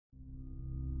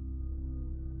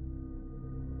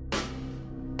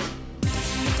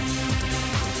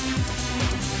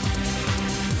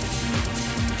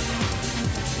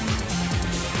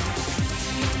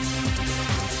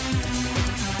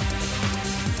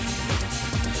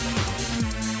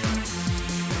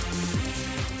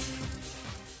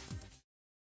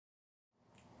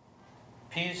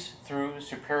Peace through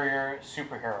superior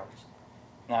superheroes.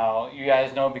 Now, you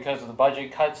guys know because of the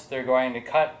budget cuts, they're going to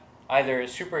cut either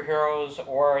superheroes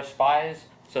or spies,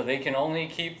 so they can only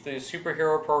keep the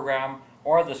superhero program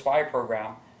or the spy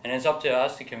program, and it's up to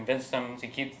us to convince them to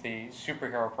keep the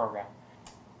superhero program.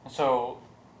 So,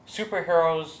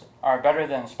 superheroes are better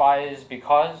than spies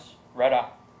because, read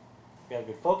up. We have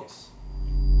good focus.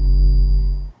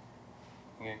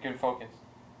 You get good focus.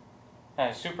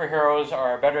 Superheroes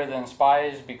are better than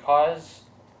spies because,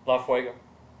 la fuego.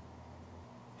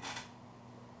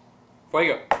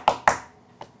 Fuego.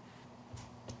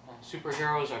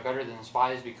 Superheroes are better than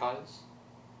spies because?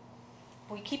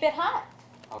 We keep it hot.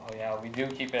 Oh yeah, we do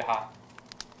keep it hot.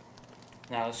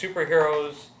 Now,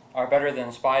 superheroes are better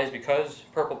than spies because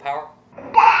purple power.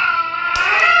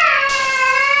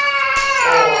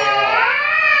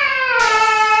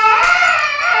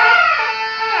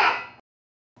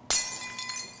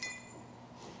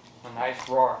 A nice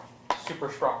roar. Super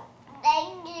strong.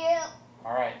 Thank you.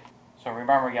 Alright, so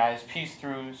remember guys, peace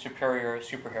through superior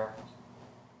superheroes.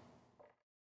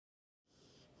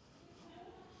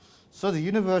 So the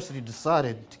university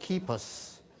decided to keep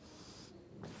us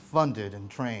funded and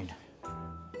trained.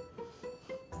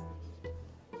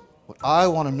 What I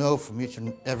want to know from each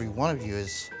and every one of you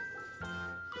is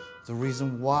the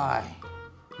reason why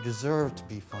you deserve to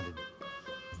be funded.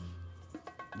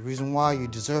 The reason why you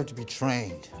deserve to be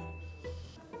trained.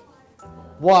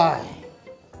 Why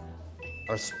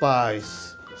are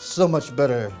spies so much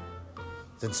better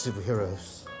than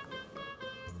superheroes?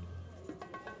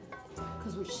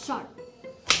 Because we're sharp.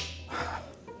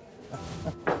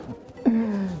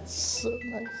 So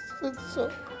nice. It's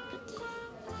so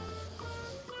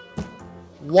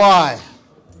Why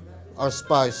are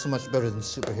spies so much better than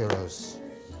superheroes?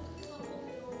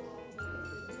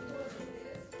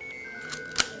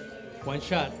 One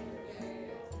shot.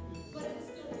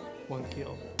 One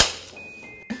kill.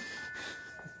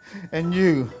 And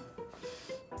you,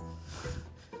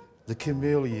 the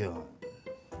chameleon,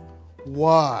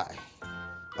 why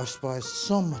are spies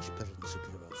so much better than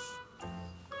superheroes?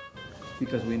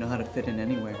 Because we know how to fit in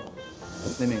anywhere.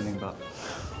 Limiting about.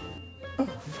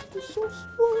 They're so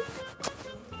smart.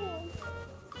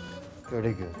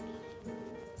 Very good.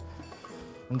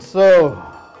 And so,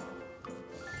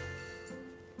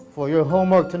 for your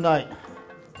homework tonight,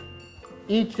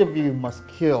 each of you must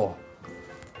kill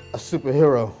a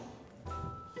superhero.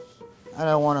 And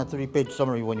I want a 3-page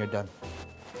summary when you're done.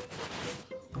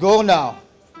 Go now.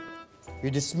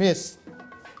 You're dismissed.